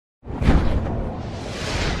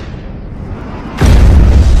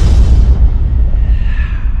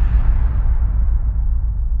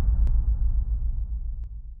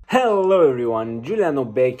Hello everyone, Giuliano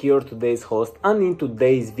back here, today's host, and in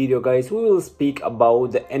today's video guys we will speak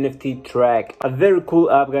about the NFT Track, a very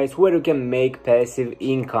cool app guys where you can make passive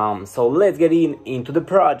income. So let's get into the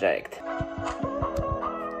project.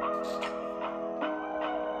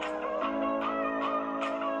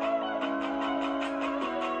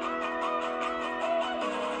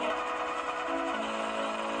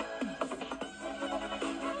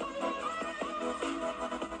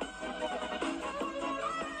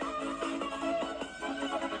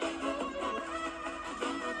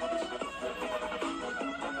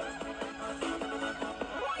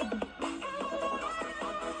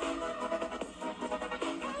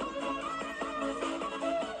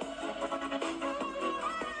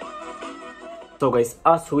 So guys,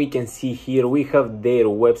 as we can see here, we have their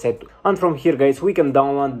website, and from here guys we can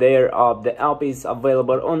download their app. The app is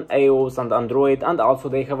available on iOS and Android, and also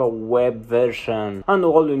they have a web version. And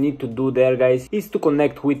all you need to do there guys is to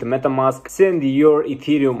connect with MetaMask, send your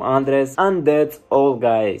Ethereum address, and that's all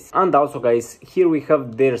guys. And also guys, here we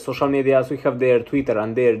have their social medias, we have their Twitter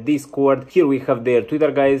and their Discord. Here we have their Twitter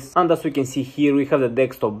guys, and as we can see here we have the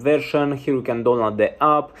desktop version. Here we can download the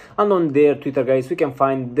app, and on their Twitter guys we can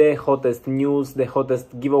find the hottest news, the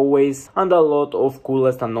hottest giveaways, and a lot of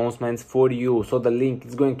coolest announcements for you. So the link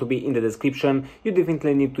is going to be in the description. You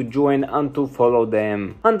definitely need to join and to follow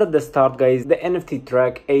them. And at the start guys, the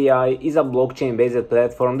NFTTrack.ai is a blockchain based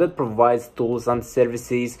platform that provides tools and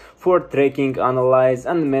services for tracking, analyze,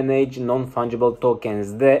 and manage non-fungible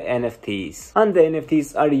tokens, the NFTs. And the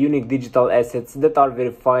NFTs are unique digital assets that are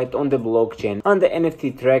verified on the blockchain, and the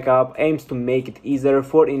NFT Track app aims to make it easier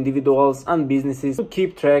for individuals and businesses to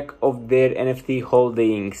keep track of their NFT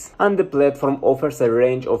holdings. And the platform offers a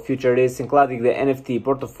range of features including the NFT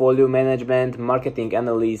portfolio management, marketing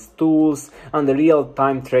analysis tools, and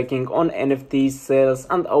real-time tracking on NFT sales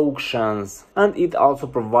and auctions. And it also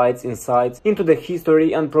provides insights into the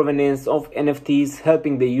history and provenance of NFTs,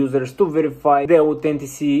 helping the users to verify the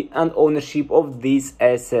authenticity and ownership of these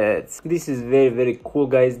assets. This is very cool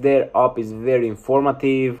guys. Their app is very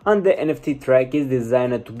informative, and the NFT Track is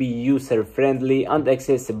designed to be user-friendly and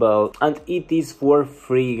accessible, and it is for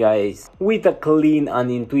free guys, with a clean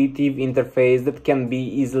and intuitive interface that can be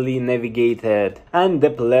easily navigated. And the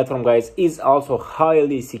platform guys is also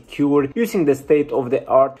highly secure, using the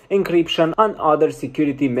state-of-the-art encryption and other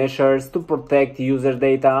security measures to protect user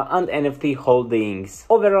data and NFT holdings.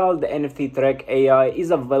 Overall, the NFT Track AI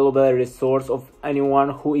is a valuable resource of anyone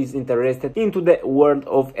who is interested into the world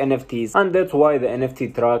of NFTs, and that's why the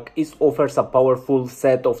NFT Track offers a powerful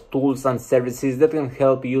set of tools and services that can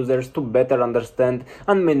help users to better understand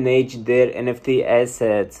and manage their NFT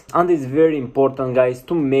assets. And it's very important guys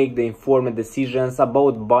to make the informed decisions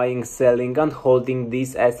about buying, selling, and holding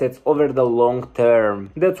these assets over the long term.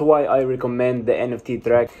 That's why I recommend the NFT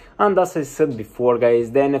Track. And as I said before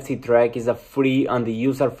guys, the NFT Track is a free and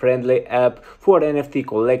user-friendly app for NFT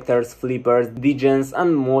collectors, flippers, degens,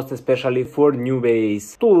 and most especially for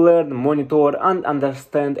newbies to learn, monitor, and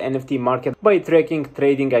understand NFT market by tracking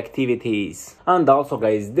trading activities. And also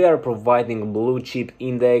guys, they are providing BlueChip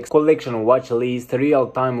index, collection watch list,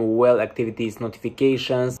 real-time whale activities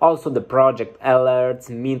notifications, also the project alerts,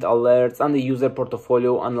 mint alerts, and the user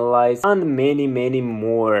portfolio analyze, and many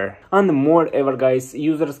more. And moreover guys,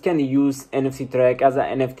 users can use NFT Track as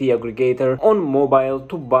an NFT aggregator on mobile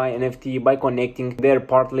to buy NFT by connecting their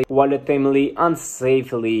partly wallet-timely and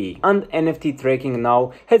safely. And NFT tracking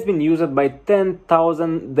now has been used by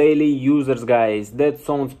 10,000 daily users guys. That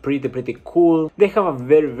sounds pretty cool. They have a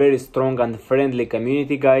very strong and friendly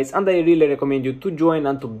community guys, and I really recommend you to join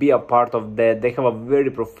and to be a part of that. They have a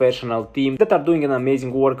very professional team that are doing an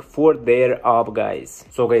amazing work for their app guys.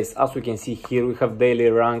 So guys, as we can see here, we have daily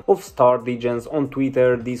rank of star degens on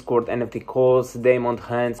Twitter, Discord, NFT calls, diamond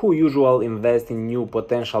hands who usually invest in new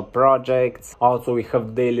potential projects. Also we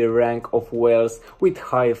have daily rank of whales with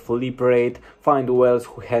high flip rate, find whales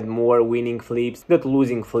who had more winning flips than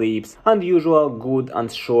losing flips, and usual good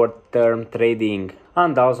and short term trading.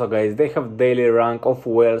 And also guys, they have daily rank of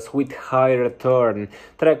whales with high return,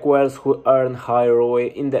 track whales who earn high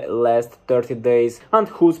ROI in the last 30 days and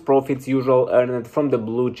whose profits usually earned from the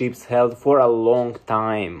blue chips held for a long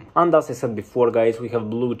time. And as I said before guys, we have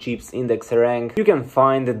blue chips index rank. You can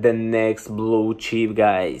find the next blue chip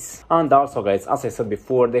guys. And also guys, as I said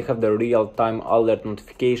before, they have the real-time alert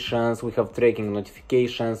notifications, we have tracking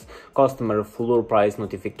notifications, customer floor price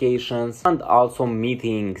notifications, and also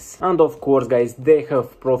meetings. And of course guys, they they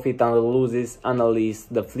have profit and losses analysis,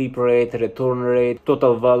 the flip rate, return rate,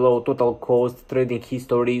 total value, total cost, trading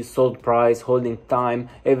history, sold price, holding time,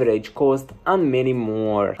 average cost, and many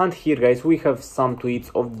more. And here guys we have some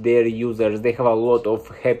tweets of their users. They have a lot of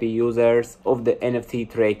happy users of the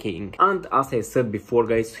NFT tracking. And as I said before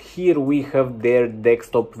guys, here we have their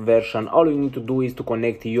desktop version. All you need to do is to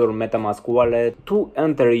connect your MetaMask wallet, to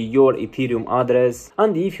enter your Ethereum address,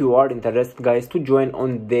 and if you are interested guys to join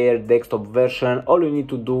on their desktop version, all you need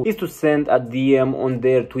to do is to send a DM on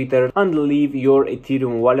their Twitter and leave your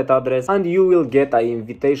Ethereum wallet address, and you will get an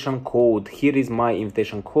invitation code. Here is my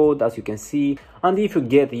invitation code, as you can see, and if you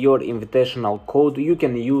get your invitational code you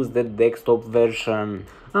can use the desktop version.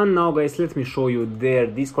 And now guys, let me show you their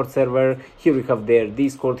Discord server. Here we have their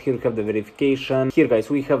Discord, here we have the verification, here guys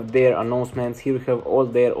we have their announcements, here we have all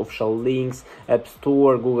their official links, App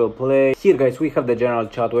Store, Google Play. Here guys we have the general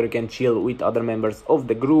chat where you can chill with other members of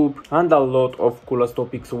the group, and a lot of coolest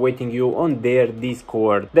topics waiting you on their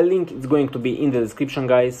Discord. The link is going to be in the description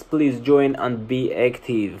guys, please join and be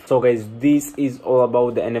active. So guys, this is all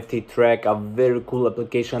about the NFT Track, a very cool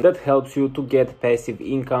application that helps you to get passive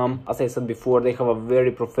income. As I said before, they have a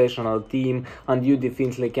very professional team and you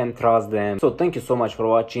definitely can trust them. So thank you so much for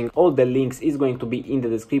watching. All the links is going to be in the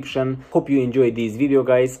description. Hope you enjoyed this video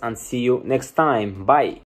guys, and see you next time. Bye.